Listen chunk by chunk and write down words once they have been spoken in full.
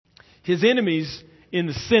his enemies in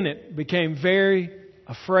the Senate became very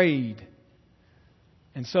afraid.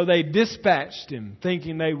 And so they dispatched him,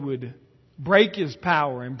 thinking they would break his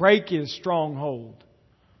power and break his stronghold.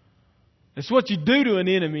 It's what you do to an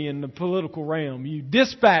enemy in the political realm. You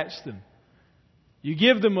dispatch them. You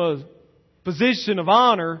give them a position of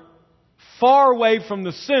honor far away from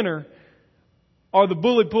the center or the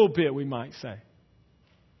bully pulpit, we might say.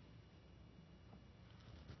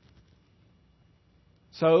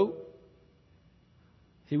 So,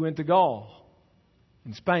 he went to Gaul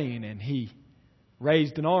in Spain and he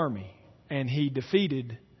raised an army and he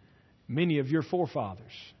defeated many of your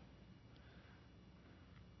forefathers.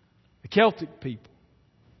 The Celtic people.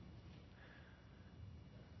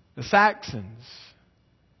 The Saxons.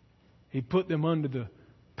 He put them under the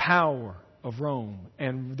power of Rome.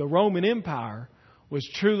 And the Roman Empire was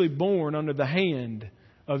truly born under the hand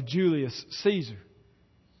of Julius Caesar.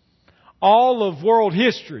 All of world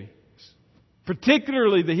history,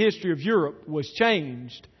 particularly the history of Europe, was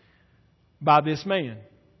changed by this man.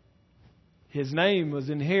 His name was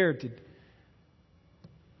inherited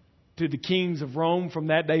to the kings of Rome from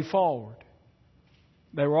that day forward.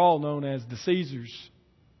 They were all known as the Caesars.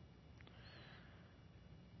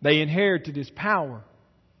 They inherited his power,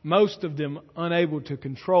 most of them unable to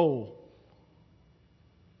control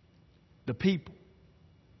the people.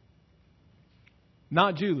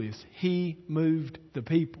 Not Julius. He moved the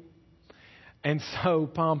people. And so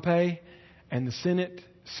Pompey and the Senate,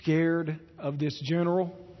 scared of this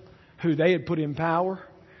general who they had put in power,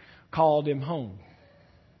 called him home.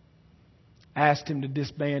 Asked him to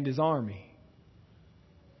disband his army.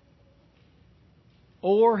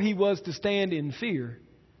 Or he was to stand in fear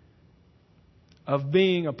of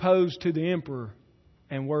being opposed to the emperor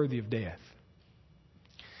and worthy of death.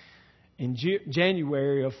 In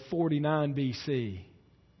January of 49 BC,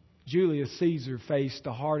 Julius Caesar faced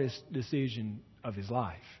the hardest decision of his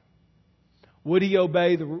life. Would he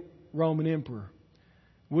obey the Roman emperor?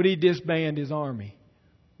 Would he disband his army?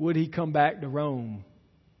 Would he come back to Rome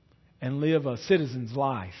and live a citizen's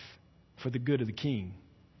life for the good of the king?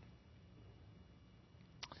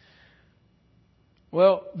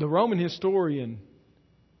 Well, the Roman historian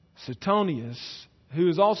Suetonius, who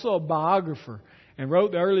is also a biographer and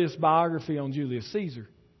wrote the earliest biography on Julius Caesar,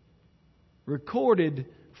 recorded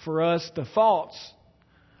for us the thoughts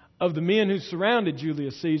of the men who surrounded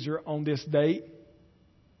Julius Caesar on this date,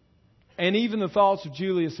 and even the thoughts of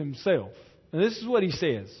Julius himself. And this is what he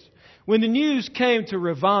says. When the news came to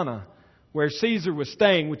Ravenna, where Caesar was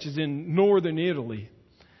staying, which is in northern Italy,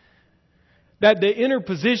 that the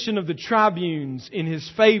interposition of the tribunes in his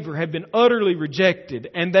favor had been utterly rejected,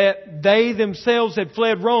 and that they themselves had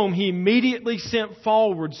fled Rome, he immediately sent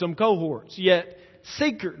forward some cohorts, yet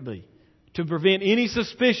secretly, to prevent any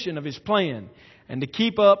suspicion of his plan. And to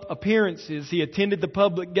keep up appearances, he attended the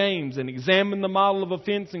public games and examined the model of a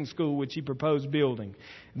fencing school which he proposed building.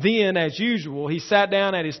 Then, as usual, he sat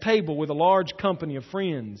down at his table with a large company of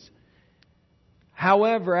friends.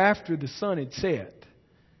 However, after the sun had set,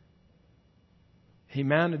 he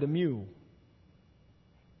mounted a mule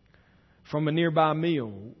from a nearby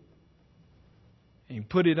mill and he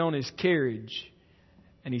put it on his carriage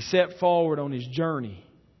and he set forward on his journey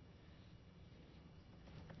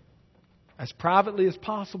as privately as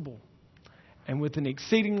possible and with an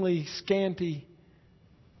exceedingly scanty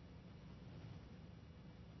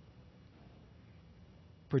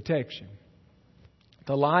protection.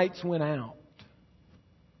 The lights went out.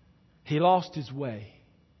 He lost his way.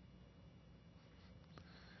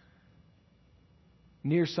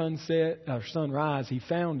 Near sunset or sunrise, he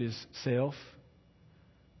found himself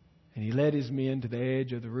and he led his men to the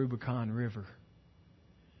edge of the Rubicon River.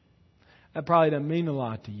 That probably doesn't mean a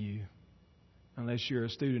lot to you unless you're a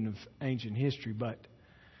student of ancient history, but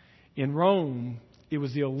in Rome, it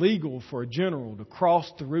was illegal for a general to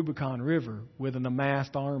cross the Rubicon River with an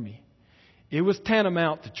amassed army. It was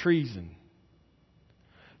tantamount to treason.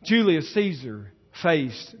 Julius Caesar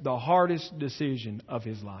faced the hardest decision of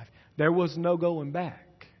his life. There was no going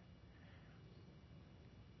back.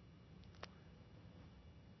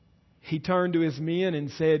 He turned to his men and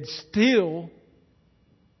said, "Still,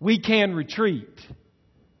 we can retreat.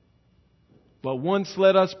 But once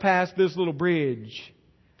let us pass this little bridge,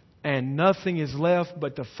 and nothing is left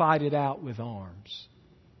but to fight it out with arms."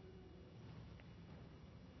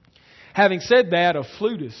 Having said that, a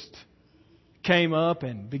flutist came up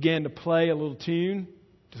and began to play a little tune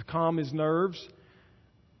to calm his nerves.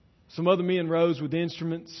 Some other men rose with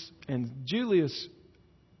instruments, and Julius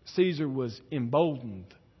Caesar was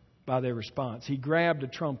emboldened by their response. He grabbed a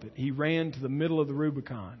trumpet. He ran to the middle of the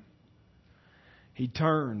Rubicon. He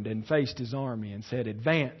turned and faced his army and said,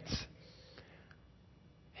 "Advance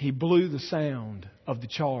he blew the sound of the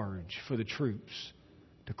charge for the troops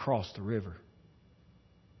to cross the river.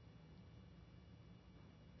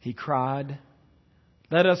 He cried,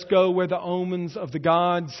 "Let us go where the omens of the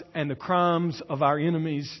gods and the crimes of our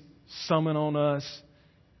enemies summon on us."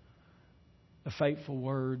 The fateful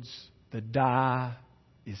words, "The die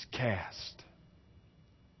is cast."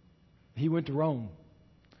 He went to Rome.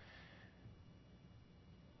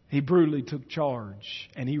 He brutally took charge,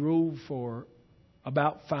 and he ruled for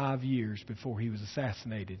about 5 years before he was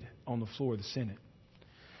assassinated on the floor of the Senate.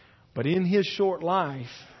 But in his short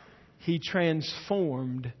life, he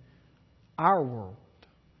transformed our world.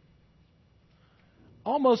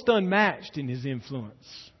 Almost unmatched in his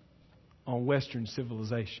influence on Western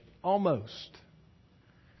civilization. Almost.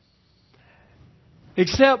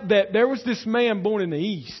 Except that there was this man born in the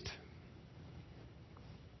East.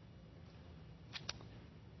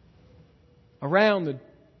 Around the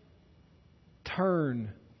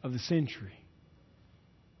turn of the century.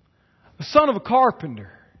 The son of a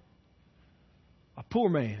carpenter. A poor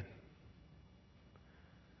man.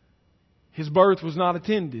 His birth was not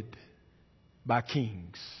attended by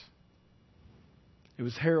kings. It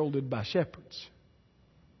was heralded by shepherds.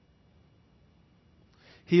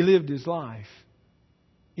 He lived his life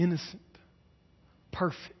innocent,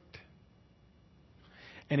 perfect.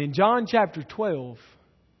 And in John chapter 12,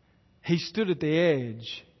 he stood at the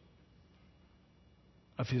edge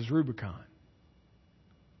of his Rubicon.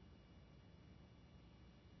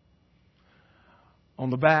 On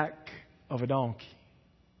the back of a donkey,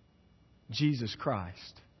 Jesus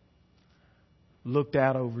Christ looked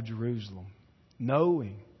out over Jerusalem,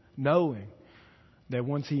 knowing that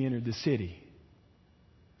once he entered the city,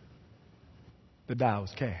 the die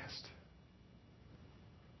was cast.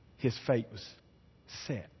 His fate was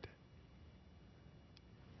set.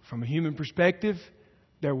 From a human perspective,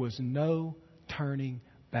 there was no turning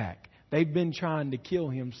back. They've been trying to kill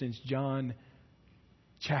him since John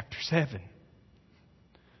chapter 7.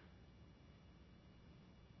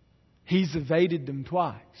 He's evaded them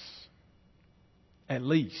twice, at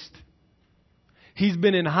least. He's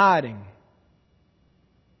been in hiding.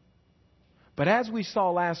 But as we saw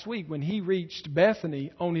last week, when he reached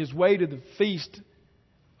Bethany on his way to the feast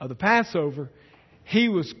of the Passover, he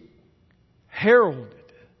was heralded.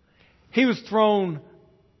 He was thrown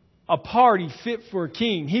a party fit for a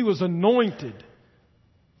king. He was anointed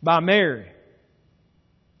by Mary.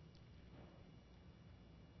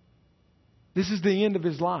 This is the end of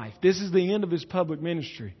his life. This is the end of his public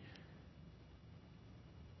ministry.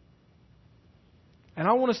 And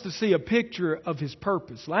I want us to see a picture of his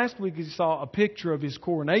purpose. Last week we saw a picture of his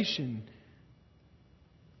coronation.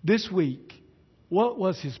 This week, what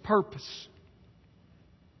was his purpose?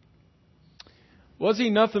 Was he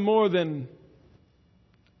nothing more than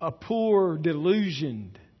a poor,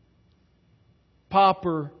 delusioned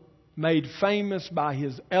pauper made famous by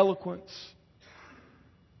his eloquence,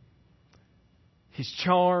 his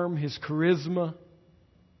charm, his charisma?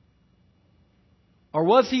 Or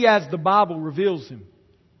was he, as the Bible reveals him,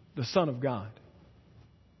 the Son of God,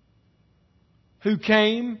 who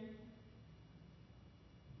came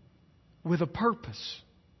with a purpose?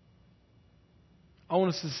 I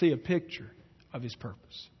want us to see a picture of his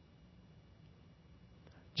purpose.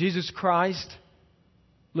 Jesus Christ,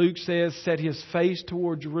 Luke says, set his face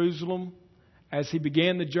toward Jerusalem as he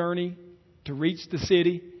began the journey to reach the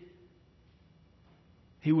city.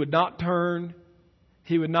 He would not turn.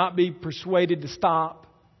 He would not be persuaded to stop.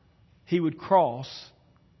 He would cross,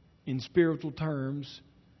 in spiritual terms,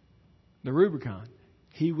 the Rubicon.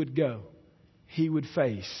 He would go. He would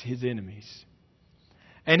face his enemies.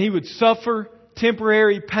 And he would suffer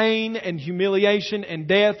temporary pain and humiliation and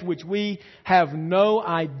death which we have no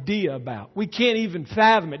idea about. We can't even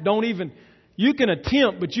fathom it. You can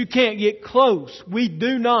attempt, but you can't get close. We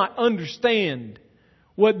do not understand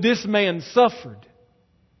what this man suffered.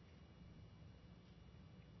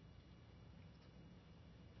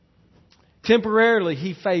 Temporarily,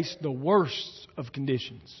 he faced the worst of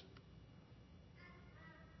conditions.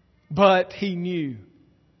 But he knew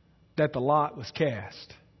that the lot was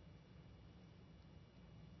cast.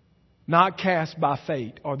 Not cast by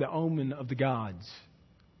fate or the omen of the gods,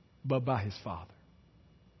 but by his Father.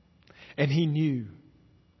 And he knew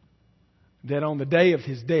that on the day of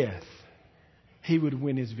his death, he would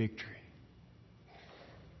win his victory.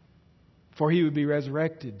 For he would be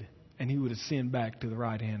resurrected and he would ascend back to the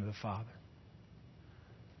right hand of the Father,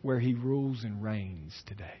 where he rules and reigns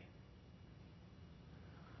today.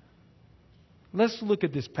 Let's look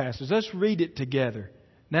at this passage. Let's read it together.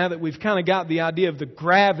 Now that we've kind of got the idea of the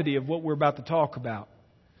gravity of what we're about to talk about.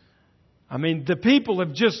 I mean, the people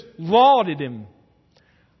have just lauded him.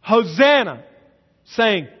 Hosanna,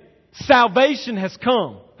 saying, salvation has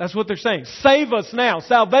come. That's what they're saying. Save us now.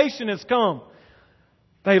 Salvation has come.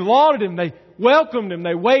 They lauded Him. They welcomed Him.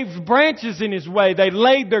 They waved branches in His way. They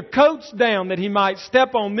laid their coats down that He might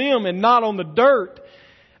step on them and not on the dirt.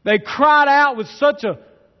 They cried out with such a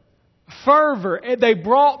fervor. And they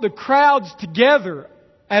brought the crowds together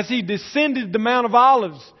as He descended the Mount of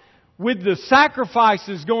Olives with the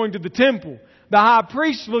sacrifices going to the temple. The high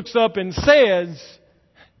priest looks up and says,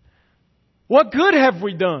 what good have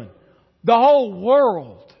we done? The whole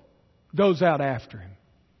world goes out after Him.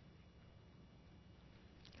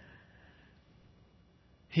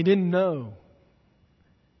 He didn't know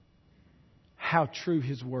how true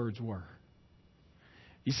His words were.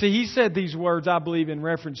 You see, He said these words, I believe, in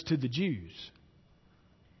reference to the Jews.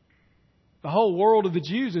 The whole world of the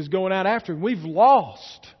Jews is going out after Him. We've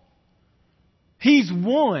lost. He's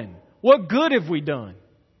won. What good have we done?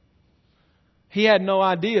 He had no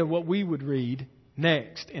idea what we would read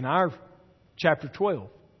next in our chapter 12.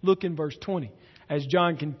 Look in verse 20 as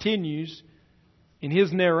John continues in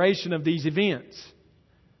his narration of these events.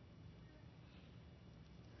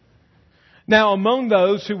 Now, among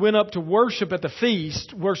those who went up to worship at the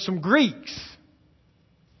feast were some Greeks.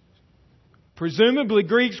 Presumably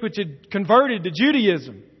Greeks which had converted to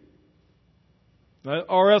Judaism.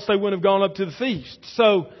 Or else they wouldn't have gone up to the feast.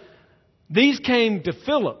 So, these came to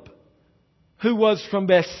Philip, who was from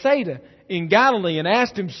Bethsaida in Galilee, and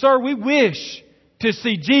asked him, Sir, we wish to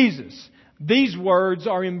see Jesus. These words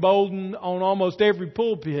are emboldened on almost every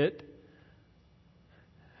pulpit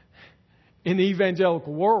in the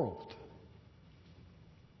evangelical world.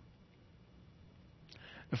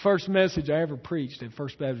 The first message I ever preached at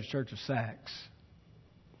First Baptist Church of Sachs.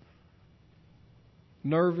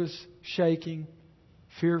 Nervous, shaking,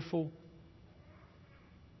 fearful,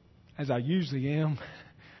 as I usually am.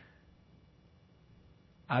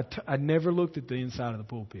 I never looked at the inside of the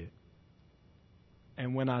pulpit.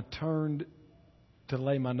 And when I turned to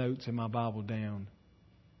lay my notes and my Bible down,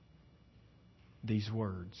 these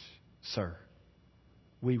words, Sir,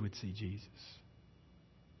 we would see Jesus.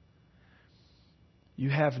 You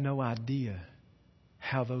have no idea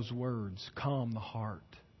how those words calm the heart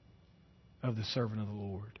of the servant of the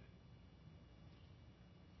Lord.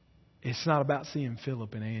 It's not about seeing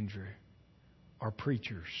Philip and Andrew or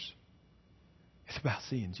preachers. It's about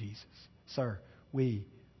seeing Jesus. Sir, we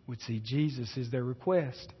would see Jesus is their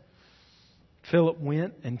request. Philip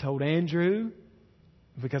went and told Andrew,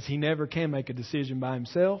 because he never can make a decision by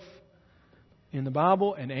himself in the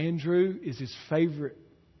Bible, and Andrew is his favorite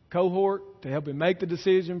cohort to help him make the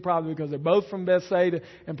decision, probably because they're both from Bethsaida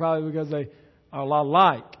and probably because they are a lot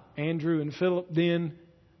alike. Andrew and Philip then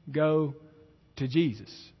go to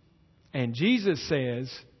Jesus. And Jesus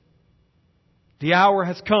says, the hour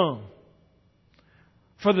has come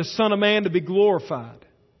for the Son of Man to be glorified.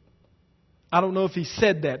 I don't know if He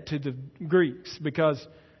said that to the Greeks because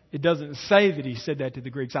it doesn't say that He said that to the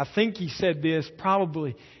Greeks. I think He said this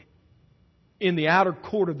probably in the outer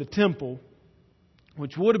court of the temple,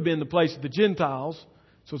 which would have been the place of the Gentiles.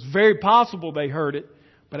 So it's very possible they heard it.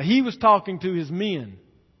 But He was talking to His men.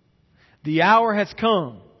 The hour has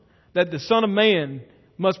come that the Son of Man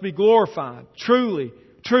must be glorified. Truly,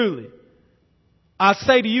 truly, I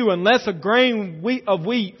say to you, unless a grain of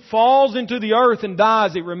wheat falls into the earth and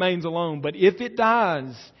dies, it remains alone. But if it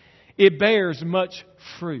dies, it bears much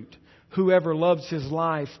fruit. Whoever loves his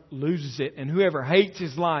life loses it, and whoever hates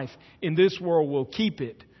his life in this world will keep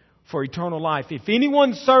it for eternal life. If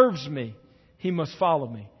anyone serves me, he must follow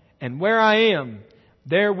me. And where I am,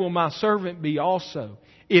 there will my servant be also.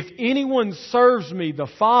 If anyone serves me, the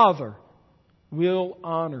Father will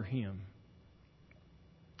honor him.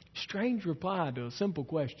 Strange reply to a simple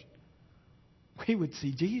question. We would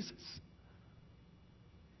see Jesus.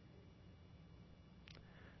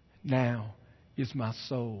 Now is my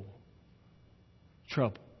soul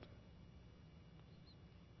troubled.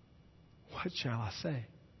 What shall I say?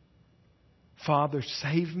 Father,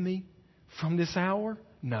 save me from this hour?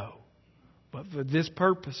 No. But for this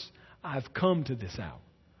purpose, I've come to this hour.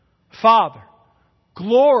 Father,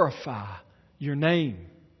 glorify your name.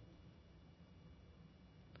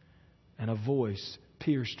 And a voice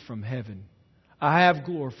pierced from heaven. I have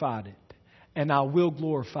glorified it, and I will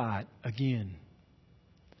glorify it again.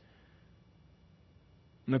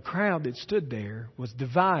 And the crowd that stood there was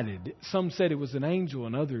divided. Some said it was an angel,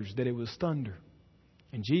 and others that it was thunder.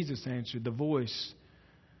 And Jesus answered, the voice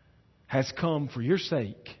has come for your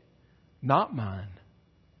sake, not mine.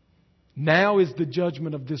 Now is the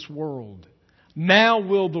judgment of this world. Now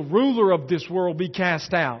will the ruler of this world be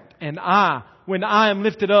cast out. And I, when I am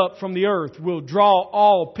lifted up from the earth, will draw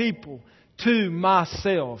all people to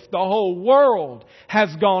myself. The whole world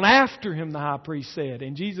has gone after him, the high priest said.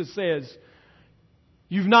 And Jesus says,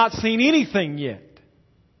 you've not seen anything yet.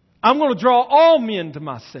 I'm going to draw all men to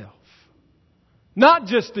myself. Not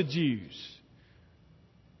just the Jews.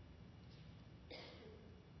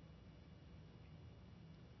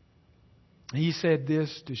 He said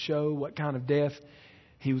this to show what kind of death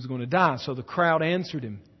he was going to die. So the crowd answered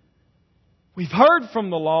him, we've heard from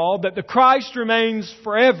the law that the Christ remains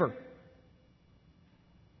forever.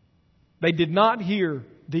 They did not hear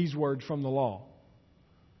these words from the law.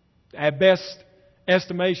 At best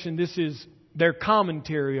estimation, this is their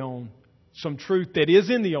commentary on some truth that is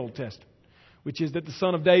in the Old Testament, which is that the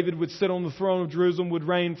Son of David would sit on the throne of Jerusalem, would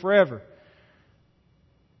reign forever.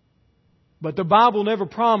 But the Bible never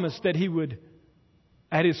promised that He would,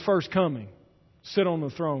 at His first coming, sit on the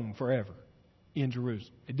throne forever in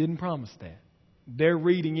Jerusalem. It didn't promise that. They're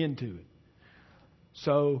reading into it.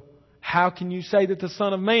 So, how can you say that the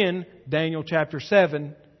Son of Man, Daniel chapter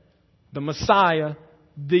 7, the Messiah,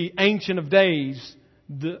 the Ancient of Days,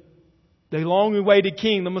 the long-awaited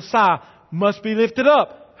King, the Messiah, must be lifted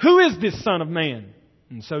up? Who is this Son of Man?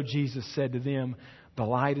 And so Jesus said to them, the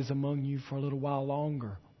light is among you for a little while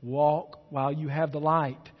longer. Walk while you have the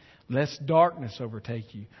light, lest darkness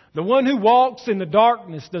overtake you. The one who walks in the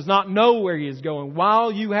darkness does not know where he is going.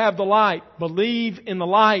 While you have the light, believe in the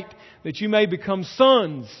light, that you may become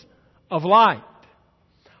sons of light.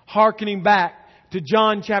 Hearkening back to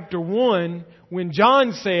John chapter 1, when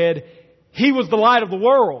John said He was the light of the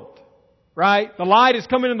world. Right? The light is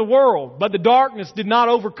coming in the world, but the darkness did not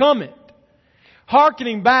overcome it.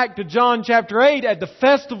 Hearkening back to John chapter 8 at the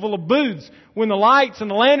Festival of Booths, when the lights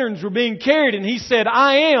and the lanterns were being carried, and He said,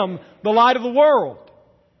 I am the light of the world.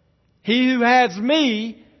 He who has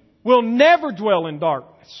Me will never dwell in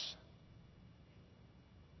darkness.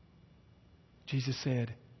 Jesus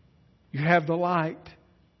said, you have the light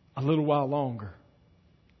a little while longer.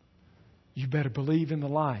 You better believe in the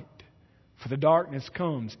light, for the darkness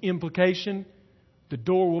comes. Implication, the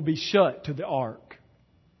door will be shut to the ark.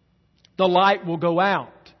 The light will go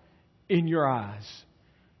out in your eyes.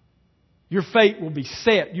 Your fate will be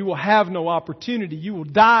set. You will have no opportunity. You will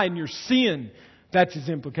die in your sin. That's His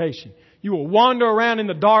implication. You will wander around in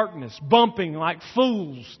the darkness, bumping like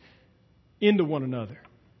fools into one another.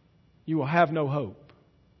 You will have no hope.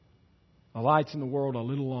 The light's in the world a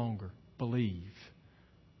little longer. Believe.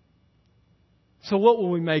 So what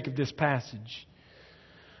will we make of this passage?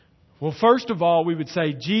 Well, first of all, we would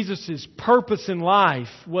say Jesus' purpose in life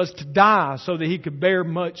was to die so that He could bear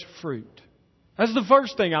much fruit. That's the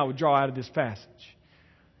first thing I would draw out of this passage.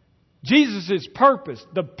 Jesus' purpose,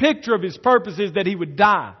 the picture of His purpose is that He would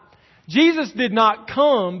die. Jesus did not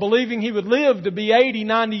come believing He would live to be 80,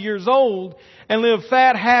 90 years old and live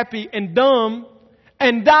fat, happy, and dumb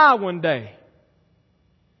and die one day.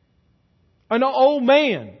 An old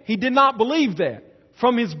man. He did not believe that.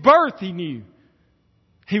 From His birth He knew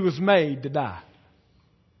He was made to die.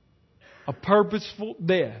 A purposeful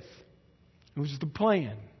death. It was the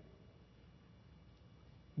plan.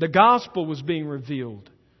 The gospel was being revealed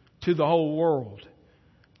to the whole world.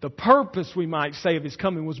 The purpose, we might say, of His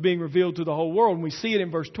coming was being revealed to the whole world. And we see it in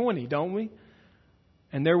verse 20, don't we?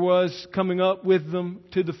 And there was coming up with them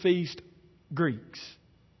to the feast Greeks.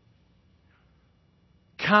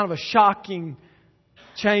 Kind of a shocking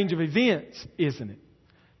change of events, isn't it?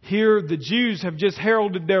 Here the Jews have just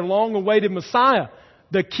heralded their long-awaited Messiah.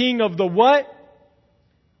 The King of the what?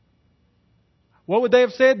 What would they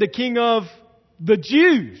have said? The King of the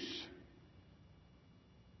Jews.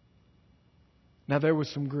 Now there were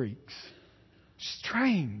some Greeks.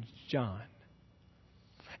 Strange, John.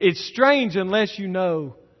 It's strange unless you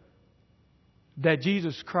know that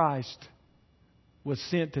Jesus Christ was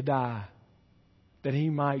sent to die, that He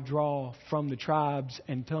might draw from the tribes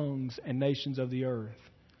and tongues and nations of the earth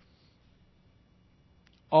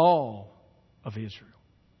all of Israel.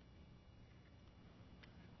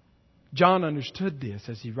 John understood this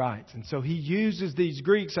as he writes, and so he uses these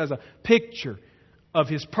Greeks as a picture of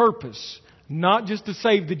His purpose, not just to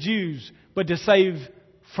save the Jews, but to save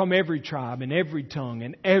from every tribe and every tongue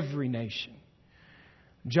and every nation.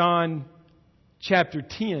 John chapter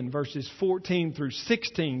 10, verses 14 through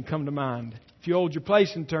 16 come to mind. If you hold your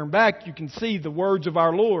place and turn back, you can see the words of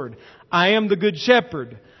our Lord. I am the good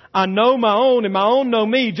shepherd. I know my own, and my own know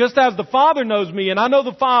me, just as the Father knows me, and I know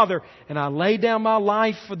the Father, and I lay down my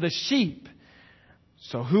life for the sheep.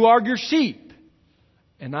 So who are your sheep?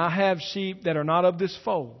 And I have sheep that are not of this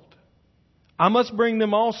fold. I must bring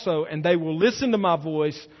them also, and they will listen to my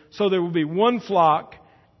voice, so there will be one flock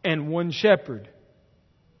and one shepherd.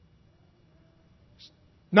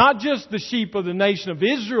 Not just the sheep of the nation of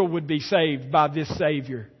Israel would be saved by this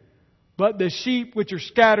Savior, but the sheep which are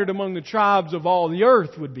scattered among the tribes of all the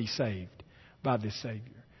earth would be saved by this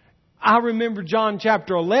Savior. I remember John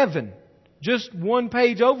chapter 11, just one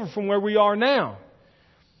page over from where we are now.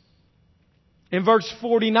 In verse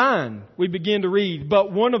 49, we begin to read,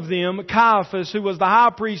 "But one of them, Caiaphas, who was the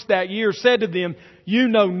high priest that year, said to them, 'You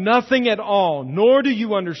know nothing at all, nor do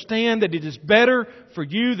you understand that it is better for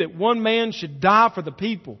you that one man should die for the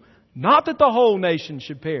people, not that the whole nation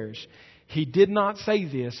should perish.' He did not say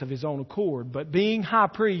this of his own accord, but being high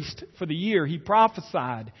priest for the year, he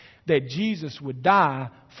prophesied that Jesus would die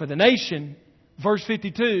for the nation." Verse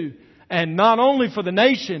 52, "And not only for the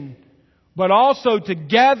nation, but also to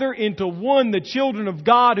gather into one the children of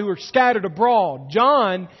God who are scattered abroad."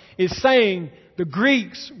 John is saying the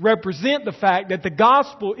Greeks represent the fact that the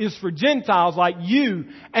gospel is for Gentiles like you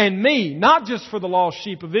and me, not just for the lost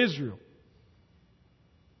sheep of Israel.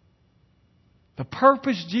 The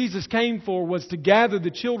purpose Jesus came for was to gather the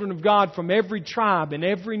children of God from every tribe and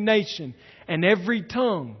every nation and every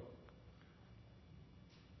tongue.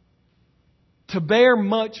 To bear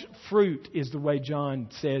much fruit is the way John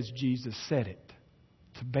says Jesus said it.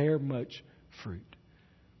 To bear much fruit.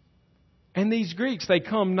 And these Greeks, they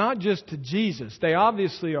come not just to Jesus. They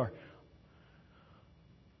obviously are,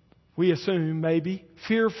 we assume maybe,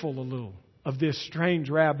 fearful a little of this strange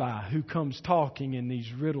rabbi who comes talking in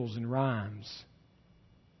these riddles and rhymes.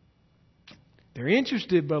 They're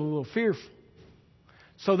interested but a little fearful.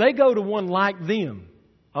 So they go to one like them,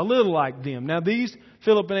 a little like them. Now these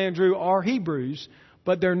Philip and Andrew are Hebrews,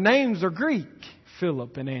 but their names are Greek,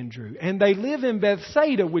 Philip and Andrew. And they live in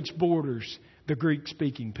Bethsaida, which borders the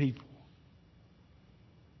Greek-speaking people.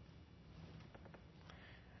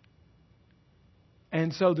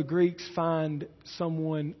 And so the Greeks find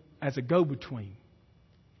someone as a go-between.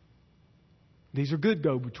 These are good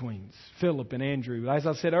go-betweens, Philip and Andrew. As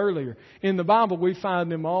I said earlier, in the Bible we find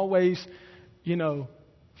them always,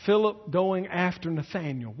 Philip going after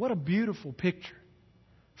Nathanael. What a beautiful picture.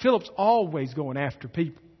 Philip's always going after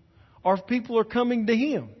people. Or if people are coming to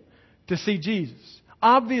him to see Jesus.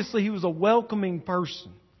 Obviously he was a welcoming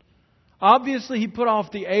person. Obviously he put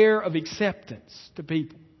off the air of acceptance to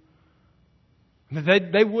people.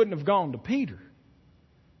 They wouldn't have gone to Peter.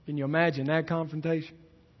 Can you imagine that confrontation?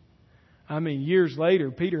 I mean, years later,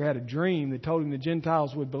 Peter had a dream that told him the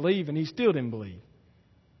Gentiles would believe, and he still didn't believe.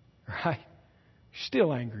 Right?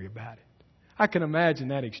 Still angry about it. I can imagine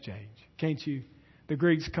that exchange. Can't you? The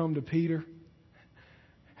Greeks come to Peter.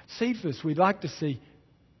 "Cephas, we'd like to see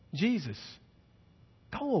Jesus."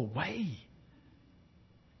 "Go away.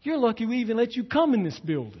 You're lucky we even let you come in this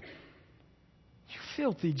building. You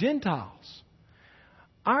filthy Gentiles.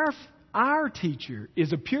 Our teacher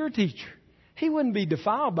is a pure teacher. He wouldn't be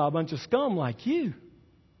defiled by a bunch of scum like you."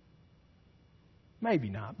 Maybe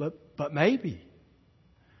not, but maybe.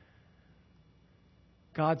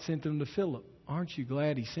 God sent them to Philip. Aren't you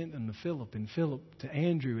glad He sent them to Philip, and Philip to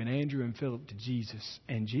Andrew, and Andrew and Philip to Jesus?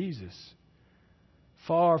 And Jesus,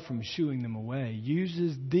 far from shooing them away,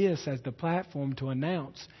 uses this as the platform to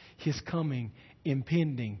announce His coming,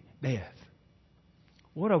 impending death.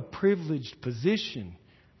 What a privileged position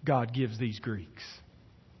God gives these Greeks.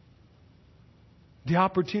 The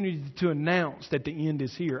opportunity to announce that the end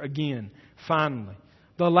is here. Again, finally,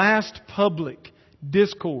 the last public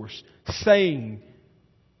discourse saying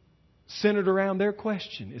centered around their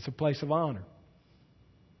question. It's a place of honor.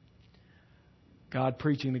 God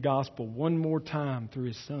preaching the gospel one more time through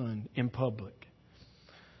His Son in public.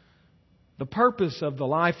 The purpose of the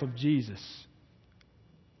life of Jesus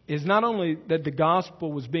is not only that the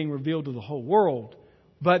gospel was being revealed to the whole world,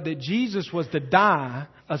 but that Jesus was to die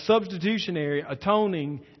a substitutionary,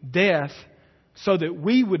 atoning death so that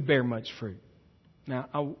we would bear much fruit. Now,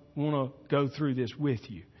 I want to go through this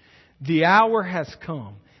with you. The hour has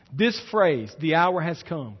come. This phrase, the hour has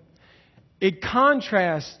come, it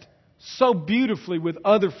contrasts so beautifully with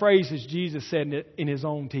other phrases Jesus said in His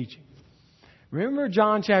own teaching. Remember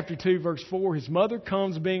John chapter 2, verse 4? His mother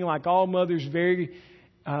comes being like all mothers, very,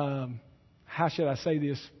 how should I say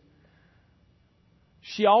this?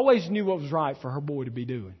 She always knew what was right for her boy to be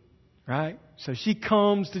doing. Right? So she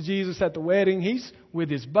comes to Jesus at the wedding. He's with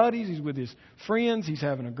his buddies. He's with his friends. He's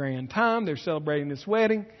having a grand time. They're celebrating this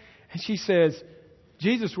wedding. And she says,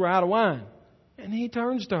 "Jesus, we're out of wine." And He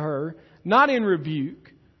turns to her, not in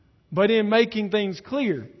rebuke, but in making things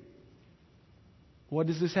clear. "What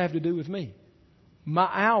does this have to do with me? My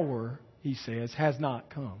hour," He says, "has not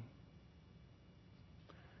come."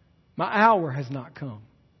 My hour has not come.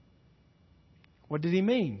 What did He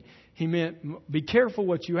mean? He meant, be careful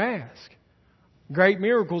what you ask. Great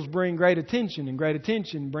miracles bring great attention, and great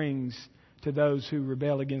attention brings to those who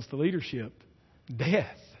rebel against the leadership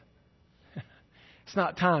death. It's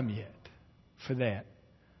not time yet for that.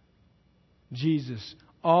 Jesus,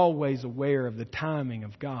 always aware of the timing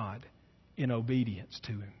of God in obedience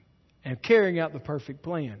to Him and carrying out the perfect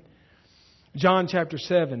plan. John chapter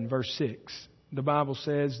 7, verse 6. The Bible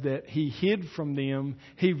says that He hid from them.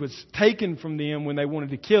 He was taken from them when they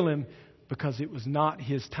wanted to kill Him because it was not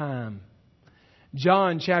His time.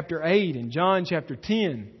 John chapter 8 and John chapter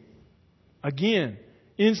 10. Again,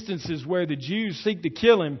 instances where the Jews seek to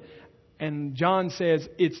kill Him, and John says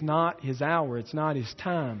it's not His hour, it's not His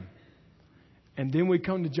time. And then we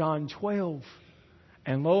come to John 12,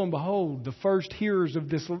 and lo and behold, the first hearers of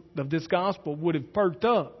this gospel would have perked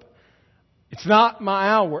up. It's not my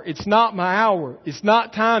hour, it's not my hour, it's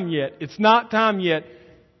not time yet, it's not time yet.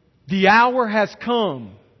 The hour has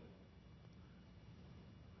come.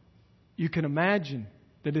 You can imagine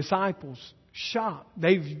the disciples shocked.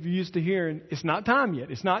 They've used to hearing, it's not time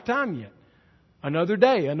yet, it's not time yet. Another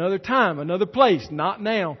day, another time, another place, not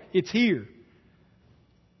now, it's here.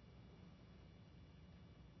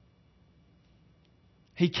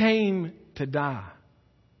 He came to die.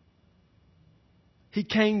 He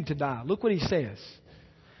came to die. Look what He says.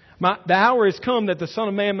 The hour has come that the Son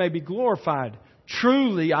of Man may be glorified.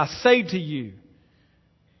 Truly, I say to you,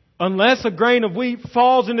 unless a grain of wheat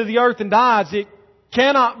falls into the earth and dies, it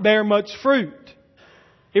cannot bear much fruit.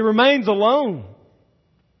 It remains alone.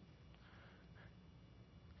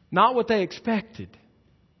 Not what they expected.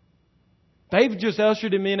 They've just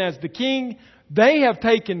ushered Him in as the King. They have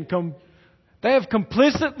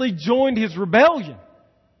complicitly joined His rebellion.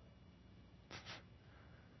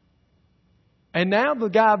 And now the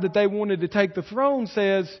guy that they wanted to take the throne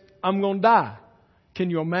says, I'm going to die. Can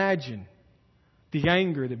you imagine the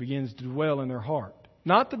anger that begins to dwell in their heart?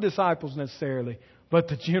 Not the disciples necessarily, but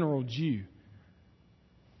the general Jew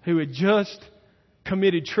who had just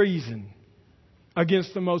committed treason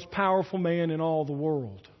against the most powerful man in all the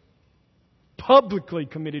world. Publicly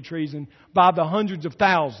committed treason by the hundreds of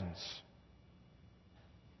thousands.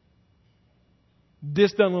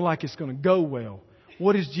 This doesn't look like it's going to go well.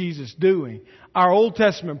 What is Jesus doing? Our Old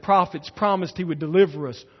Testament prophets promised He would deliver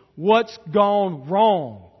us. What's gone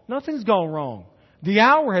wrong? Nothing's gone wrong. The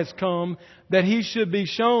hour has come that He should be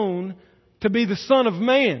shown to be the Son of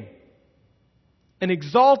Man. An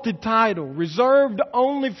exalted title reserved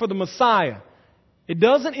only for the Messiah. It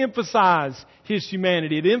doesn't emphasize His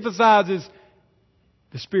humanity. It emphasizes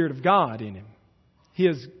the Spirit of God in Him.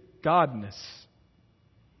 His godness.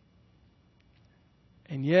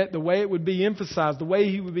 And yet the way it would be emphasized, the way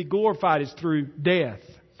He would be glorified is through death.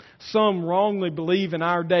 Some wrongly believe in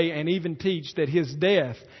our day and even teach that His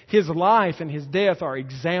death, His life and His death are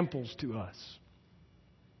examples to us.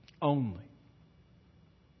 Only.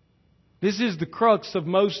 This is the crux of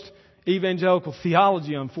most evangelical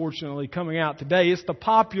theology, unfortunately, coming out today. It's the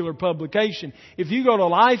popular publication. If you go to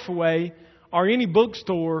Lifeway or any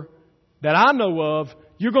bookstore that I know of,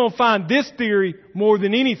 you're going to find this theory more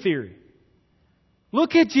than any theory.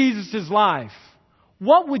 Look at Jesus' life.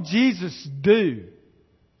 What would Jesus do?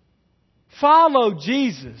 Follow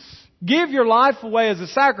Jesus. Give your life away as a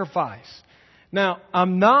sacrifice. Now,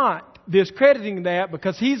 I'm not discrediting that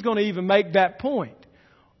because He's going to even make that point.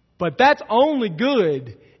 But that's only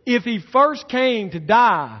good if He first came to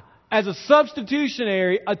die as a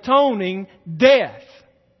substitutionary, atoning death.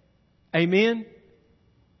 Amen?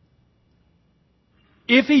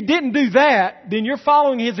 If He didn't do that, then you're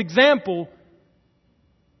following His example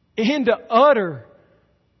into utter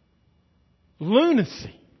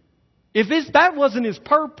lunacy. If that wasn't His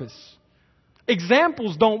purpose,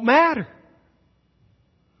 examples don't matter.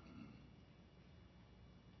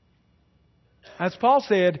 As Paul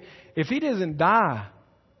said, if He doesn't die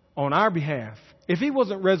on our behalf, if He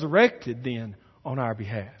wasn't resurrected then on our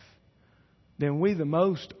behalf, then we the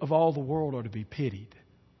most of all the world are to be pitied.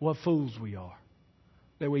 What fools we are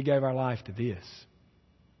that we gave our life to this.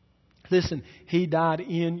 Listen, He died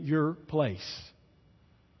in your place.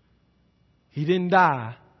 He didn't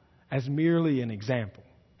die as merely an example.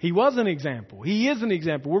 He was an example. He is an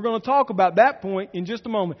example. We're going to talk about that point in just a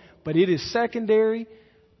moment. But it is secondary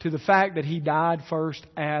to the fact that He died first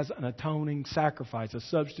as an atoning sacrifice, a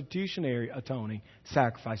substitutionary atoning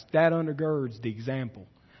sacrifice. That undergirds the example.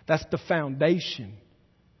 That's the foundation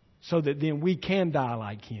so that then we can die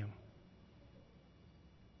like Him.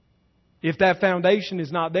 If that foundation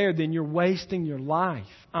is not there, then you're wasting your life.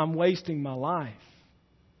 I'm wasting my life.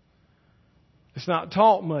 It's not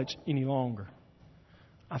taught much any longer.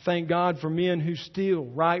 I thank God for men who still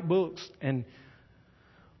write books and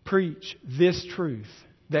preach this truth.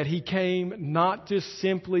 that He came not just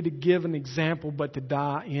simply to give an example, but to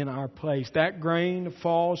die in our place. That grain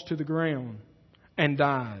falls to the ground and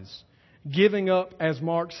dies, giving up, as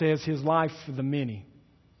Mark says, His life for the many.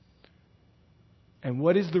 And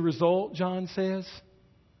what is the result, John says?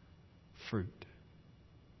 Fruit.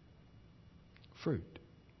 Fruit.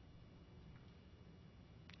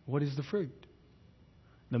 What is the fruit?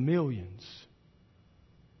 The millions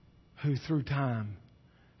who through time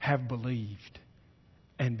have believed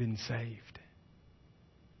and been saved.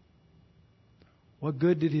 What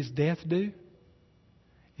good did His death do?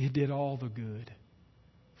 It did all the good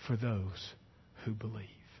for those who believe.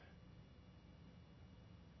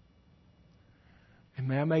 And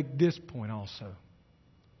may I make this point also?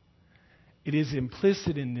 It is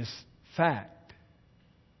implicit in this fact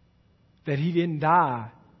that He didn't die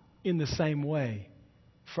in the same way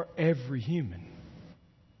for every human.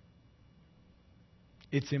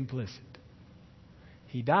 It's implicit.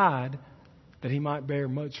 He died that He might bear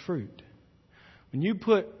much fruit. When you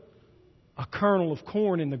put a kernel of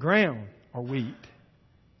corn in the ground, or wheat,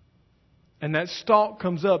 and that stalk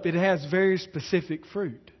comes up, it has very specific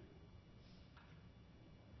fruit.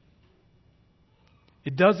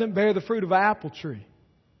 It doesn't bear the fruit of an apple tree,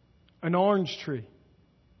 an orange tree.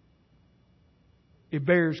 It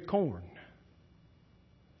bears corn.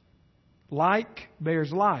 Like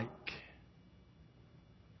bears like.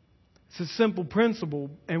 It's a simple principle,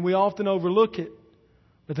 and we often overlook it.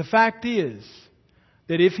 But the fact is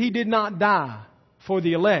that if He did not die for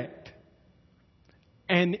the elect,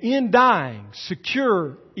 and in dying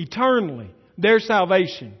secure eternally their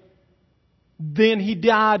salvation, then He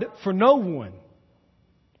died for no one.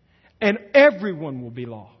 And everyone will be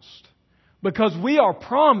lost. Because we are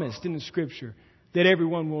promised in the Scripture that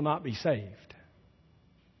everyone will not be saved.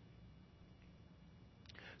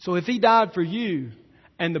 So if He died for you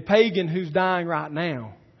and the pagan who's dying right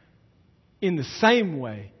now in the same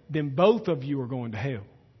way, then both of you are going to hell.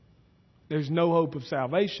 There's no hope of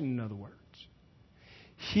salvation, in other words.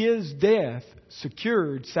 His death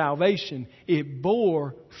secured salvation. It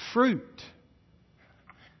bore fruit.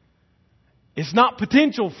 It's not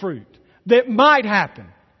potential fruit that might happen.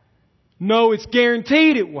 No, it's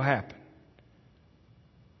guaranteed it will happen.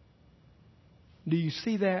 Do you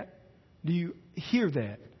see that? Do you hear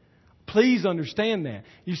that? Please understand that.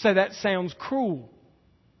 You say that sounds cruel.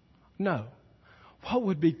 No. What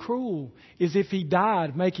would be cruel is if He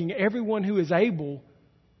died making everyone who is able,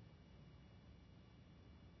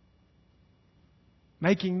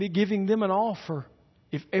 giving them an offer.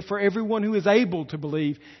 If for everyone who is able to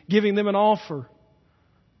believe, giving them an offer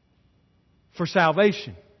for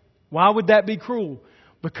salvation. Why would that be cruel?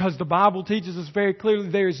 Because the Bible teaches us very clearly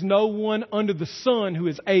there is no one under the sun who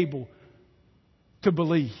is able to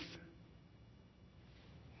believe.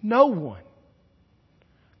 No one.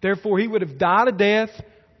 Therefore, He would have died a death,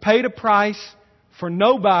 paid a price for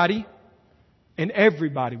nobody, and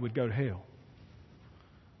everybody would go to hell.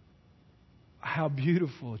 How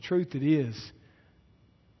beautiful a truth it is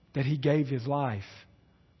that He gave His life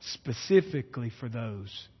specifically for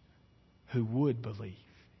those who would believe.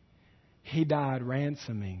 He died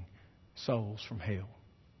ransoming souls from hell.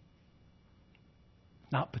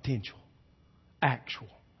 Not potential, actual,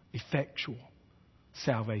 effectual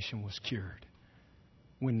salvation was cured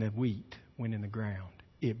when the wheat went in the ground.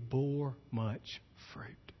 It bore much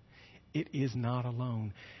fruit. It is not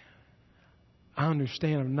alone. I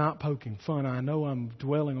understand I'm not poking fun. I know I'm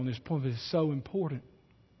dwelling on this point, but it's so important.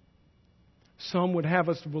 Some would have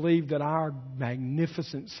us to believe that our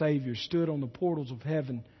magnificent Savior stood on the portals of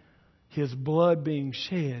heaven, His blood being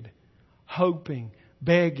shed, hoping,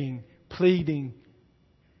 begging, pleading,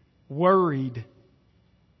 worried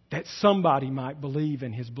that somebody might believe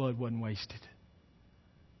and His blood wasn't wasted.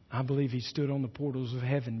 I believe He stood on the portals of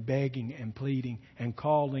heaven begging and pleading and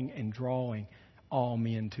calling and drawing all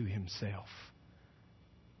men to Himself.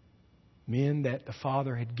 Men that the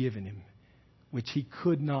Father had given Him, which He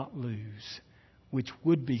could not lose, which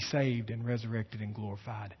would be saved and resurrected and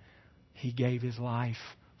glorified. He gave His life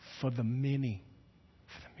for the many.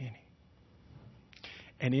 For the many.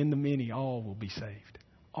 And in the many, all will be saved.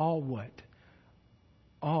 All what?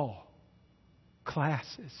 All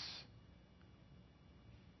classes.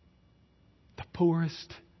 The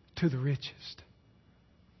poorest to the richest.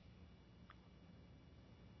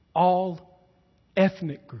 All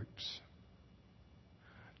ethnic groups.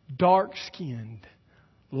 Dark-skinned,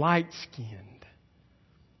 light-skinned,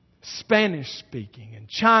 Spanish-speaking and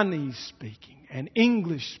Chinese-speaking and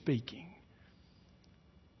English-speaking.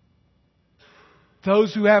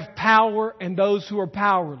 Those who have power and those who are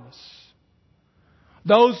powerless.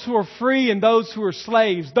 those who are free and those who are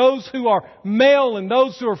slaves, those who are male and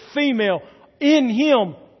those who are female. In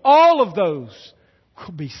Him, all of those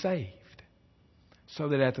will be saved. So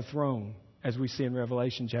that at the throne, as we see in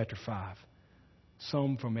Revelation chapter 5,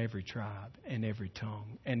 some from every tribe and every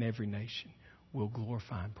tongue and every nation will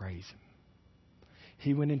glorify and praise Him.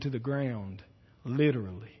 He went into the ground,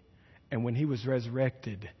 literally, and when He was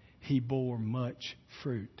resurrected, He bore much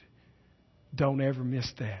fruit. Don't ever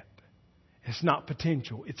miss that. It's not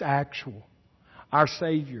potential, it's actual. Our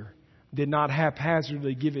Savior did not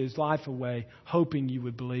haphazardly give His life away hoping you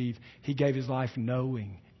would believe. He gave His life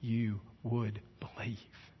knowing you would believe.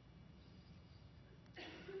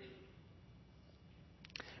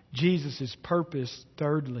 Jesus' purpose,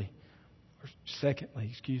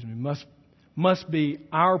 secondly, must be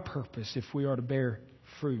our purpose if we are to bear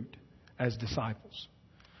fruit as disciples.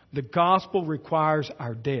 The gospel requires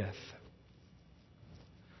our death.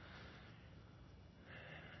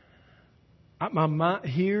 My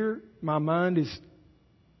mind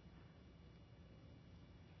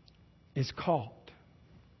is caught.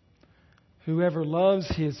 Whoever loves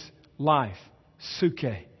his life, suke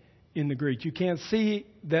in the Greek. You can't see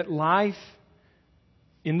that life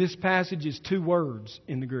in this passage is two words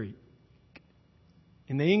in the Greek.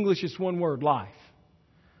 In the English, it's one word, life.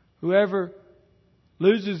 Whoever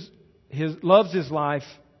loves his life,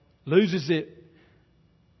 loses it.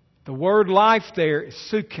 The word life there is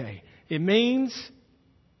suke. It means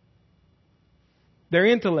their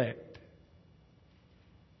intellect.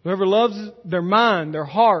 Whoever loves their mind, their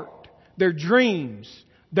heart, their dreams,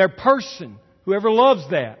 their person, whoever loves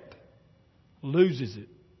that, loses it.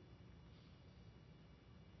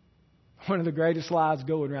 One of the greatest lies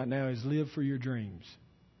going right now is live for your dreams.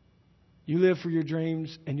 You live for your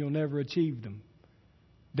dreams and you'll never achieve them.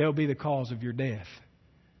 They'll be the cause of your death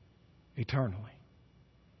eternally.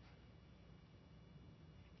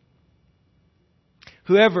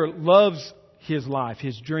 Whoever loves his life,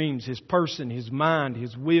 his dreams, his person, his mind,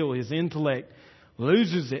 his will, his intellect,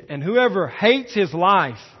 loses it. And whoever hates his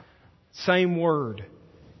life, same word,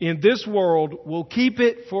 in this world will keep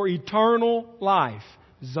it for eternal life.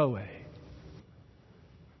 Zoe.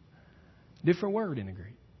 Different word in the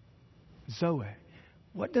Greek. Zoe.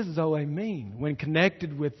 What does Zoe mean? When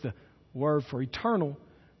connected with the word for eternal,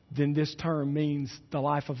 then this term means the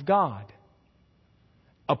life of God.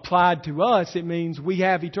 Applied to us, it means we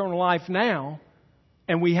have eternal life now,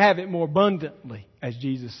 and we have it more abundantly, as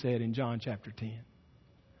Jesus said in John chapter 10.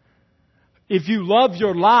 If you love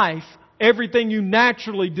your life, everything you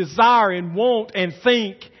naturally desire and want and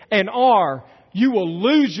think and are, you will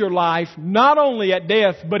lose your life not only at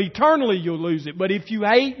death, but eternally you'll lose it. But if you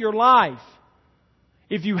hate your life,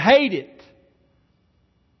 if you hate it,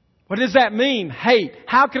 what does that mean? Hate.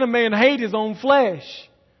 How can a man hate his own flesh?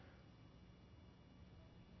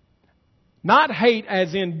 Not hate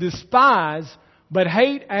as in despise, but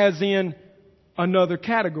hate as in another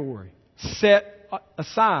category. Set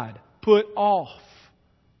aside. Put off.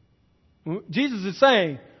 Jesus is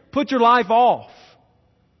saying, put your life off.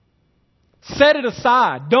 Set it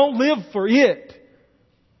aside. Don't live for it.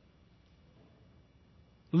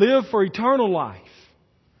 Live for eternal life.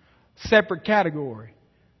 Separate category.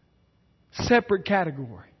 Separate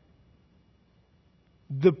category.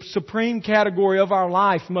 The supreme category of our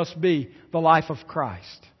life must be the life of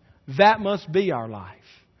Christ. That must be our life.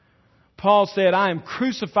 Paul said, I am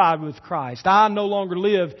crucified with Christ. I no longer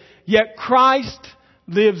live, yet Christ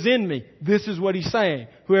lives in me. This is what he's saying.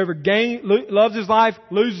 Whoever loves his life,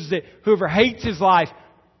 loses it. Whoever hates his life,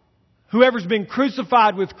 whoever's been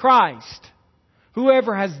crucified with Christ,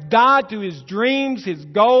 whoever has died to his dreams, his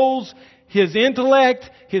goals, his intellect,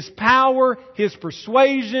 his power, his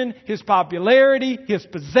persuasion, his popularity, his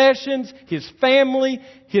possessions, his family,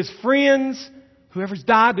 his friends, whoever's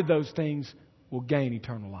died to those things will gain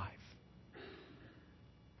eternal life.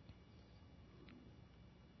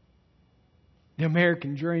 The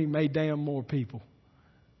American dream may damn more people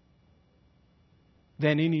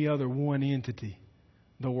than any other one entity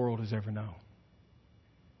the world has ever known.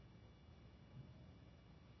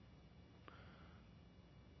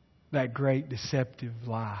 That great deceptive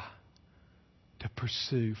lie to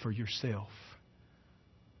pursue for yourself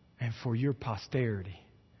and for your posterity.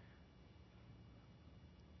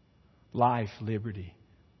 Life, liberty,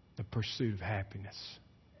 the pursuit of happiness,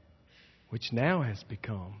 which now has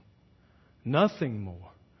become nothing more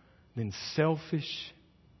than selfish,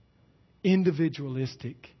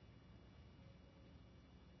 individualistic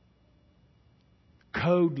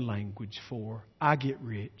code language for I get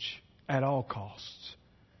rich at all costs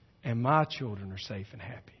and my children are safe and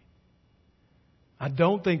happy. I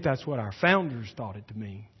don't think that's what our founders thought it to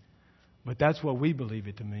mean, But that's what we believe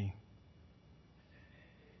it to mean.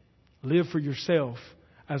 Live for yourself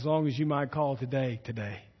as long as you might call today.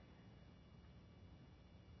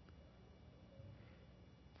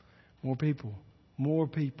 More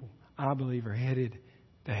people, I believe, are headed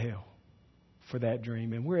to hell for that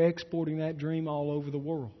dream. And we're exporting that dream all over the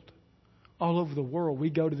world. All over the world. We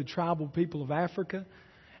go to the tribal people of Africa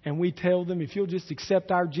and we tell them, if you'll just accept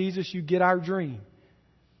our Jesus, you get our dream.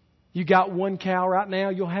 You got one cow right now,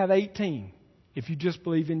 you'll have 18 if you just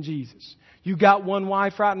believe in Jesus. You got one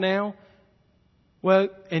wife right now, well,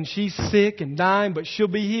 and she's sick and dying, but she'll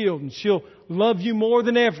be healed and she'll love you more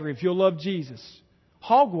than ever if you'll love Jesus.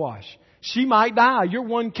 Hogwash. She might die. Your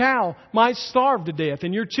one cow might starve to death,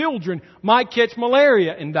 and your children might catch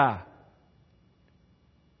malaria and die.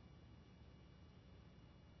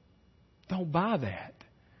 Don't buy that.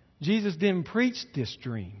 Jesus didn't preach this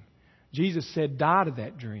dream. Jesus said, die to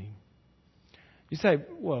that dream. You say,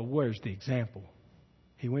 well, where's the example?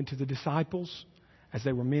 He went to the disciples as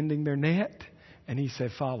they were mending their net, and He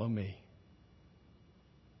said, follow me.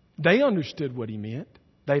 They understood what He meant.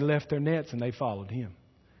 They left their nets and they followed Him.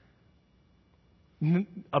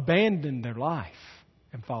 Abandoned their life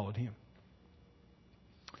and followed Him.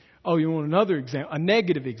 Oh, you want another example? A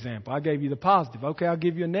negative example. I gave you the positive. Okay, I'll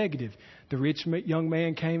give you a negative. The rich young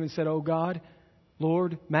man came and said, oh God,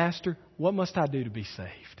 Lord, Master, what must I do to be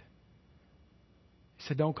saved? He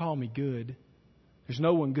said, don't call me good. There's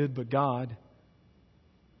no one good but God.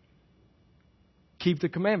 Keep the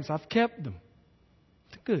commandments. I've kept them.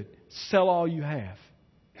 Good. Sell all you have.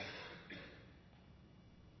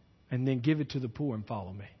 And then give it to the poor and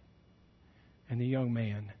follow me. And the young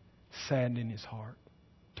man, saddened in his heart,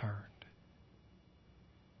 turned.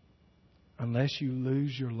 Unless you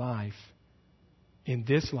lose your life in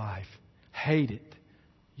this life, hate it,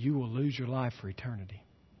 you will lose your life for eternity.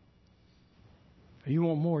 You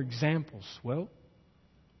want more examples? Well,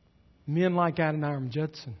 men like Adoniram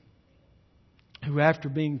Judson, who after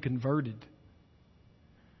being converted,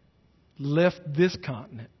 left this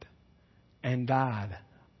continent and died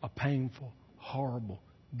a painful, horrible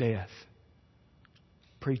death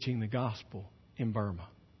preaching the gospel in Burma.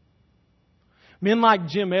 Men like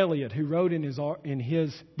Jim Elliot, who wrote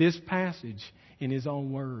this passage in his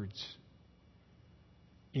own words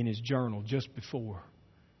in his journal just before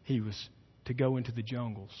he was to go into the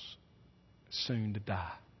jungles, soon to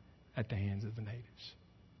die at the hands of the natives.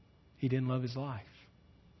 He didn't love his life.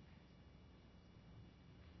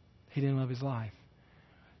 He didn't love his life.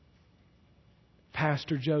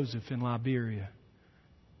 Pastor Joseph in Liberia,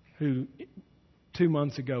 who 2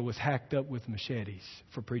 months ago was hacked up with machetes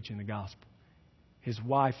for preaching the gospel. His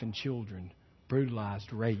wife and children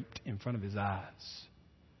brutalized, raped in front of his eyes.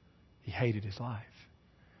 He hated his life.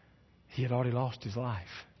 He had already lost his life.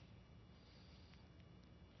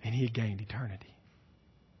 And he had gained eternity.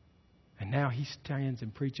 And now he stands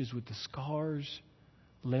and preaches with the scars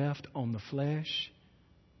left on the flesh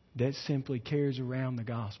that simply carries around the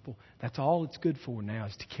gospel. That's all it's good for now,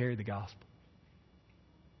 is to carry the gospel.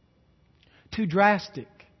 Too drastic.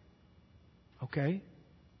 Okay?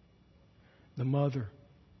 The mother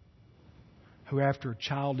who, after a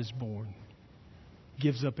child is born,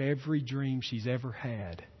 gives up every dream she's ever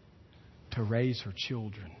had to raise her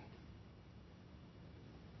children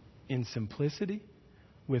in simplicity,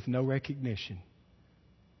 with no recognition,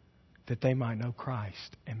 that they might know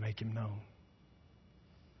Christ and make Him known.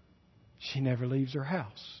 She never leaves her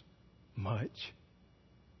house much,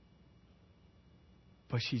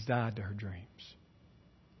 but she's died to her dreams.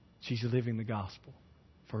 She's living the gospel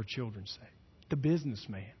for her children's sake. The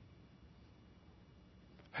businessman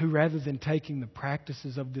who, rather than taking the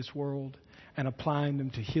practices of this world and applying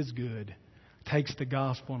them to his good, takes the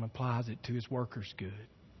gospel and applies it to his workers' good.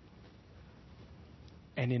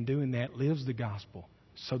 And in doing that, lives the gospel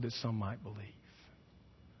so that some might believe.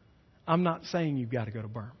 I'm not saying you've got to go to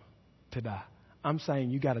Burma to die. I'm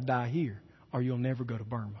saying you've got to die here or you'll never go to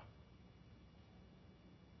Burma.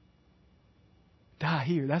 Die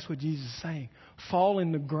here. That's what Jesus is saying. Fall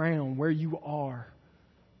in the ground where you are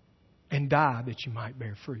and die that you might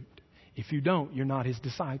bear fruit. If you don't, you're not His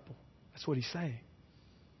disciple. That's what He's saying.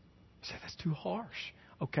 You say, that's too harsh.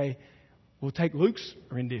 Okay, we'll take Luke's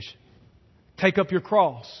rendition. Take up your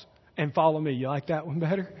cross and follow me. You like that one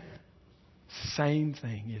better? Same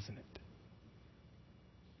thing, isn't it?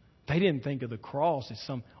 They didn't think of the cross as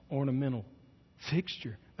some ornamental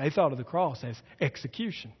fixture. They thought of the cross as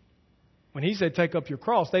execution. When He said, take up your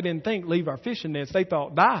cross, they didn't think, leave our fishing nets. They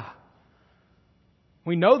thought, die.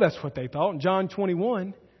 We know that's what they thought. In John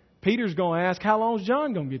 21, Peter's going to ask, how long is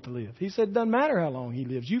John going to get to live? He said, it doesn't matter how long he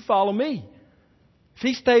lives. You follow me. If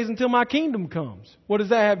He stays until my kingdom comes, what does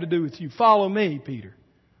that have to do with you? Follow me, Peter.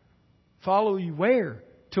 Follow you where?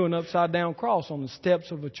 To an upside down cross on the steps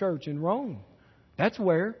of a church in Rome. That's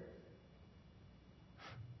where.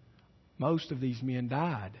 Most of these men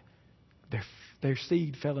died. Their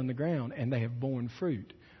seed fell in the ground and they have borne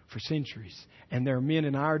fruit for centuries. And there are men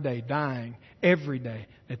in our day dying every day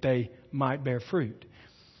that they might bear fruit.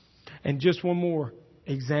 And just one more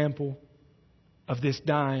example of this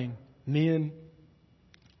dying. Men,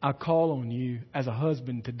 I call on you as a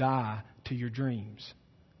husband to die to your dreams.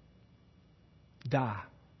 Die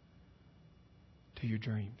to your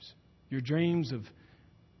dreams. Your dreams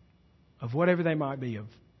of whatever they might be,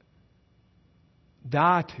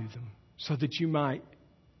 die to them so that you might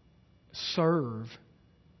serve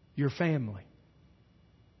your family.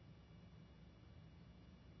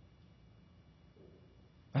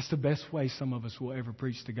 That's the best way some of us will ever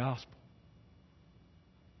preach the gospel.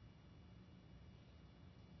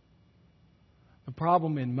 The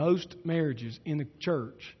problem in most marriages in the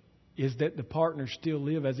church is that the partners still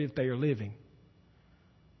live as if they are living.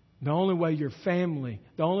 The only way your family,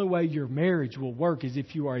 the only way your marriage will work is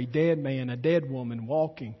if you are a dead man, a dead woman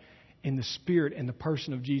walking in the Spirit and the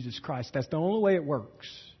person of Jesus Christ. That's the only way it works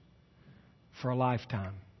for a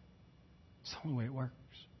lifetime. It's the only way it works.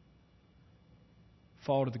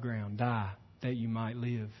 Fall to the ground, die, that you might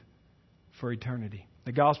live for eternity.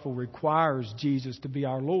 The gospel requires Jesus to be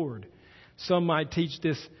our Lord. Some might teach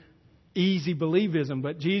this easy believism,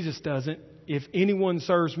 but Jesus doesn't. If anyone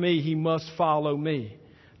serves me, he must follow me.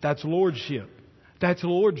 That's lordship. That's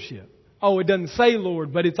lordship. Oh, it doesn't say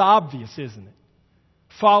Lord, but it's obvious, isn't it?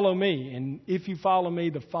 Follow me. And if you follow me,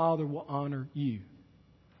 the Father will honor you.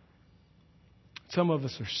 Some of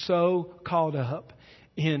us are so caught up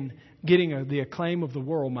in getting the acclaim of the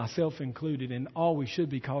world, myself included, and all we should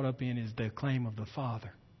be caught up in is the acclaim of the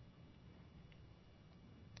Father.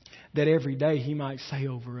 That every day He might say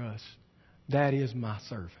over us, that is my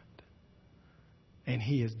servant, and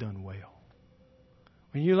he has done well.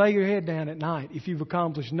 When you lay your head down at night, if you've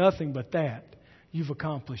accomplished nothing but that, you've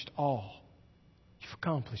accomplished all. You've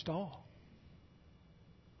accomplished all.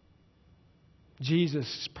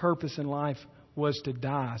 Jesus' purpose in life was to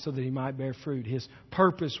die so that He might bear fruit. His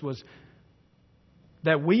purpose was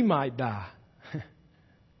that we might die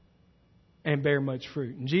and bear much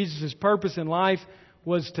fruit. And Jesus' purpose in life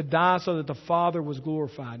was to die so that the Father was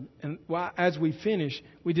glorified. And as we finish,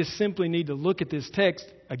 we just simply need to look at this text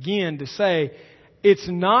again to say, it's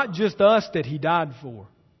not just us that He died for.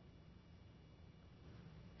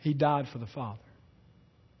 He died for the Father.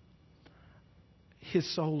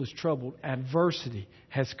 His soul is troubled. Adversity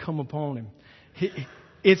has come upon Him.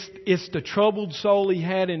 It's the troubled soul He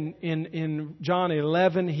had in John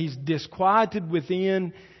 11. He's disquieted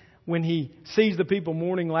within when He sees the people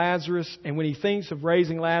mourning Lazarus, and when He thinks of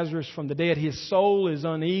raising Lazarus from the dead. His soul is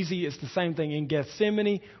uneasy. It's the same thing in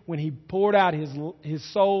Gethsemane. When He poured out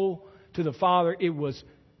his soul to the Father, it was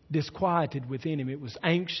disquieted within Him. It was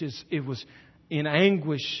anxious. It was in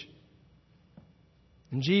anguish.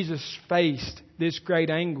 And Jesus faced this great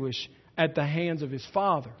anguish at the hands of His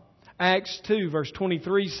Father. Acts 2 verse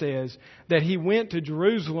 23 says that He went to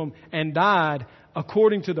Jerusalem and died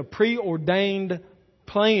according to the preordained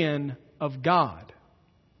plan of God.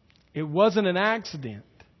 It wasn't an accident.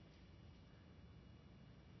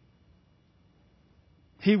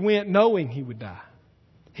 He went knowing He would die.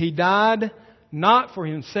 He died not for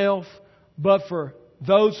Himself, but for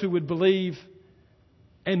those who would believe.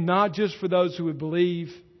 And not just for those who would believe.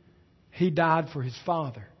 He died for His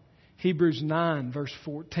Father. Hebrews 9 verse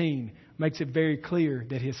 14 makes it very clear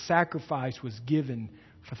that His sacrifice was given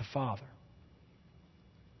for the Father.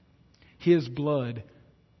 His blood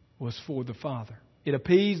was for the Father. It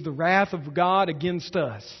appeased the wrath of God against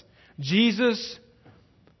us. Jesus,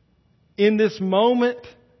 in this moment,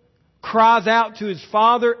 cries out to His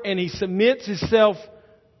Father, and He submits Himself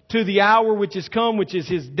to the hour which has come, which is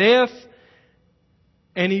His death,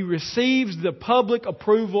 and He receives the public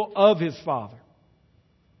approval of His Father.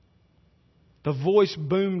 The voice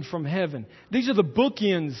boomed from heaven. These are the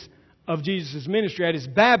bookends of Jesus' ministry. At His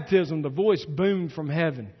baptism, the voice boomed from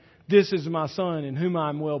heaven. This is my Son in whom I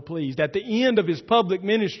am well pleased. At the end of His public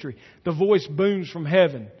ministry, the voice booms from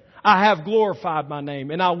heaven. I have glorified my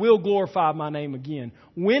name, and I will glorify my name again.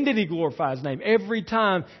 When did He glorify His name? Every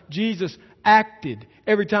time Jesus acted.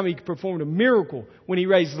 Every time He performed a miracle. When He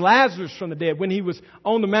raised Lazarus from the dead. When He was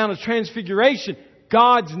on the Mount of Transfiguration.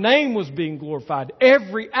 God's name was being glorified.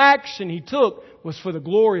 Every action He took was for the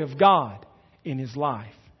glory of God in His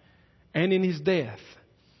life and in His death.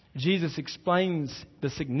 Jesus explains the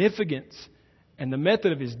significance and the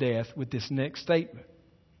method of His death with this next statement.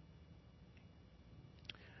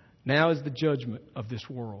 Now is the judgment of this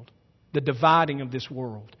world, the dividing of this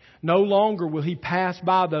world. No longer will He pass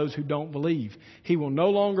by those who don't believe. He will no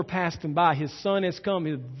longer pass them by. His Son has come.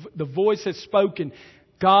 The voice has spoken.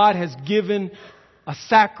 God has given a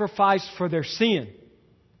sacrifice for their sin.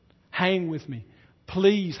 Hang with me.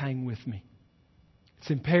 Please hang with me.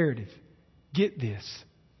 It's imperative. Get this.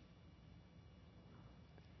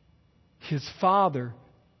 His Father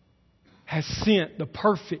has sent the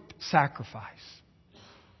perfect sacrifice.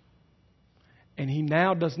 And He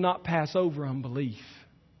now does not pass over unbelief.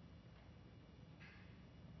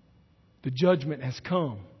 The judgment has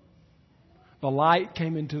come. The light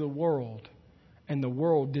came into the world, and the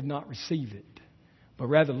world did not receive it. But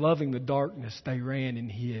rather, loving the darkness, they ran and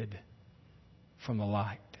hid from the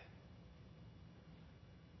light.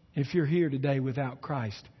 If you're here today without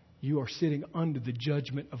Christ, you are sitting under the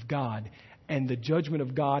judgment of God. And the judgment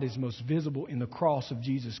of God is most visible in the cross of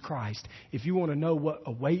Jesus Christ. If you want to know what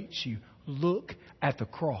awaits you, look at the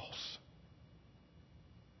cross.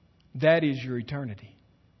 That is your eternity.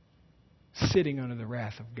 Sitting under the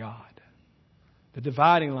wrath of God. The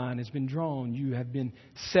dividing line has been drawn. You have been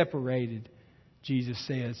separated, Jesus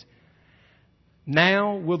says.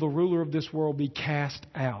 Now will the ruler of this world be cast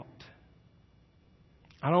out.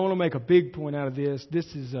 I don't want to make a big point out of this. This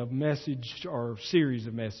is a message or a series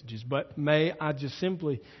of messages. But may I just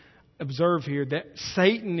simply observe here that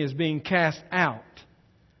Satan is being cast out.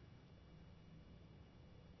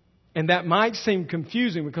 And that might seem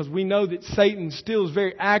confusing because we know that Satan still is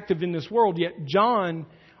very active in this world. Yet John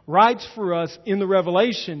writes for us in the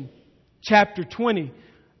Revelation chapter 20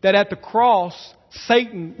 that at the cross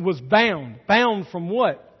Satan was bound. Bound from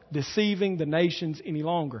what? Deceiving the nations any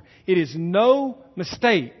longer. It is no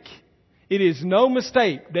mistake. It is no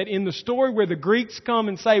mistake that in the story where the Greeks come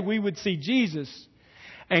and say we would see Jesus,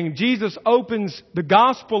 and Jesus opens the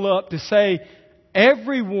gospel up to say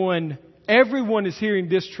everyone is hearing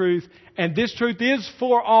this truth, and this truth is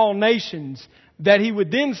for all nations, that He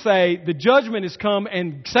would then say the judgment has come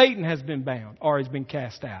and Satan has been bound or has been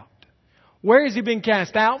cast out. Where has he been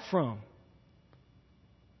cast out from?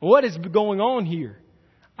 What is going on here?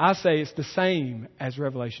 I say it's the same as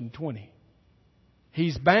Revelation 20.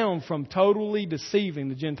 He's bound from totally deceiving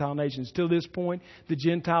the Gentile nations. Till this point, the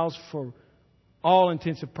Gentiles, for all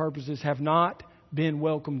intents and purposes, have not been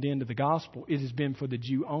welcomed into the gospel. It has been for the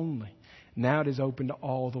Jew only. Now it is open to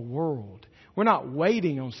all the world. We're not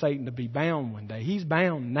waiting on Satan to be bound one day. He's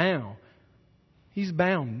bound now. He's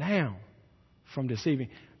bound now from deceiving.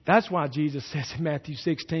 That's why Jesus says in Matthew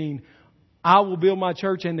 16, I will build my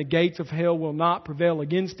church and the gates of hell will not prevail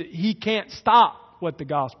against it. He can't stop what the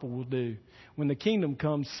gospel will do. When the kingdom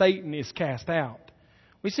comes, Satan is cast out.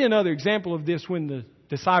 We see another example of this when the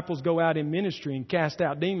disciples go out in ministry and cast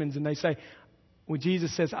out demons, and they say, when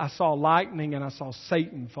Jesus says, I saw lightning and I saw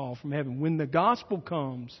Satan fall from heaven. When the gospel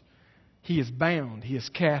comes, he is bound. He is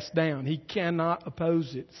cast down. He cannot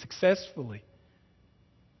oppose it successfully.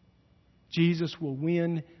 Jesus will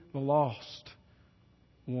win the lost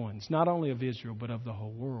ones, not only of Israel, but of the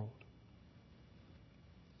whole world.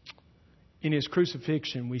 In His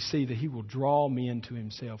crucifixion, we see that He will draw men to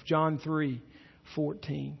Himself. John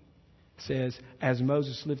 3:14 says, as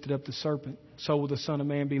Moses lifted up the serpent, so will the Son of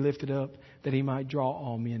Man be lifted up, that He might draw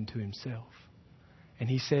all men to Himself. And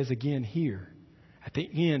He says again here, at the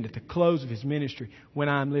end, at the close of His ministry, when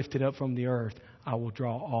I am lifted up from the earth, I will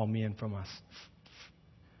draw all men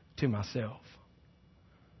to myself.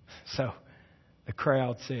 So the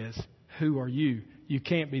crowd says, who are you? You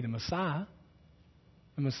can't be the Messiah.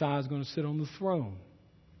 The Messiah is going to sit on the throne.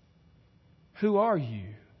 Who are you?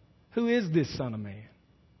 Who is this Son of Man?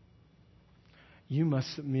 You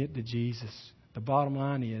must submit to Jesus. The bottom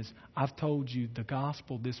line is, I've told you the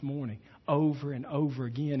gospel this morning over and over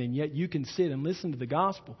again, and yet you can sit and listen to the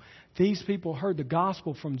gospel. These people heard the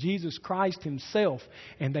gospel from Jesus Christ Himself,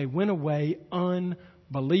 and they went away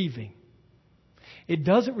unbelieving. It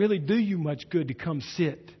doesn't really do you much good to come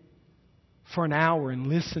sit for an hour and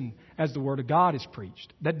listen as the Word of God is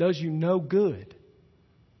preached. That does you no good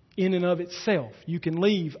in and of itself. You can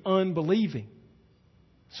leave unbelieving.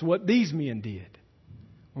 So what these men did.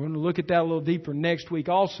 We're going to look at that a little deeper next week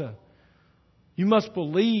also. You must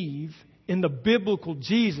believe in the biblical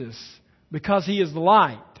Jesus because He is the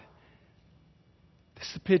light. This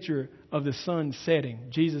is a picture of the sun setting.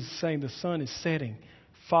 Jesus is saying the sun is setting.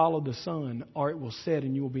 Follow the sun or it will set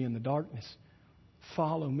and you will be in the darkness.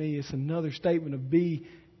 Follow me. It's another statement of be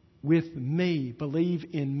with me. Believe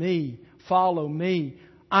in me. Follow me.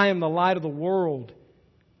 I am the light of the world.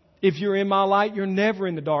 If you're in my light, you're never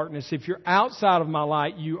in the darkness. If you're outside of my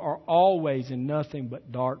light, you are always in nothing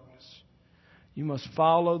but darkness. You must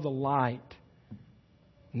follow the light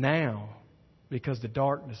now, because the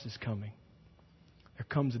darkness is coming, there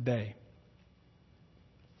comes a day.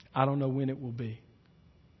 I don't know when it will be.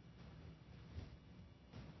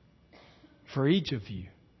 For each of you,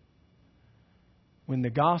 when the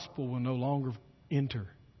gospel will no longer enter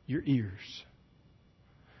your ears.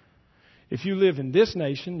 If you live in this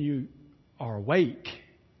nation, you are awake.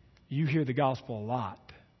 You hear the gospel a lot.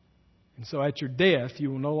 And so at your death,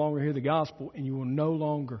 you will no longer hear the gospel, and you will no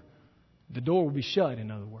longer, the door will be shut,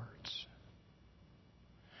 in other words.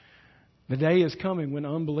 The day is coming when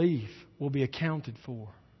unbelief will be accounted for.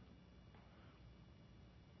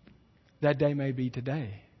 That day may be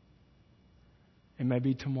today. It may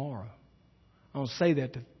be tomorrow. I don't say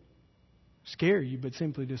that to scare you, but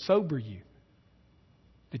simply to sober you.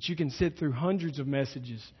 That you can sit through hundreds of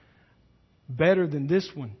messages better than this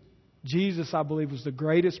one. Jesus, I believe, was the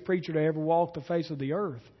greatest preacher to ever walk the face of the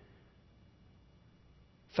earth.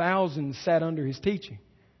 Thousands sat under his teaching.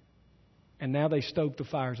 And now they stoke the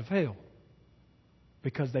fires of hell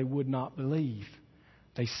because they would not believe.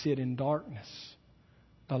 They sit in darkness.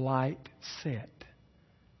 The light set.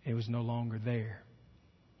 It was no longer there.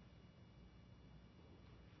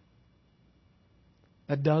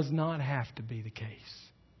 That does not have to be the case.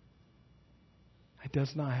 It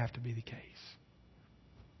does not have to be the case.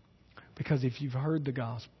 Because if you've heard the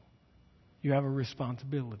gospel, you have a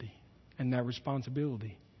responsibility. And that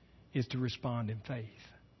responsibility is to respond in faith,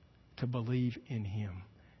 to believe in Him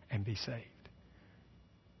and be saved.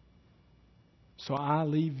 So I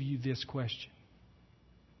leave you this question.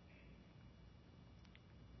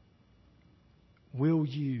 Will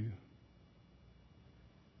you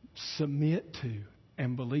submit to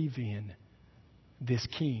and believe in this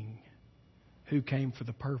King who came for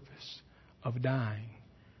the purpose of dying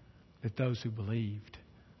that those who believed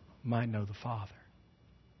might know the Father?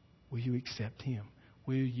 Will you accept Him?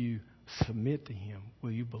 Will you submit to Him?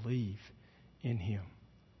 Will you believe in Him?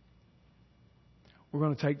 We're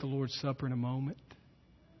going to take the Lord's Supper in a moment.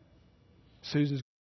 Susan's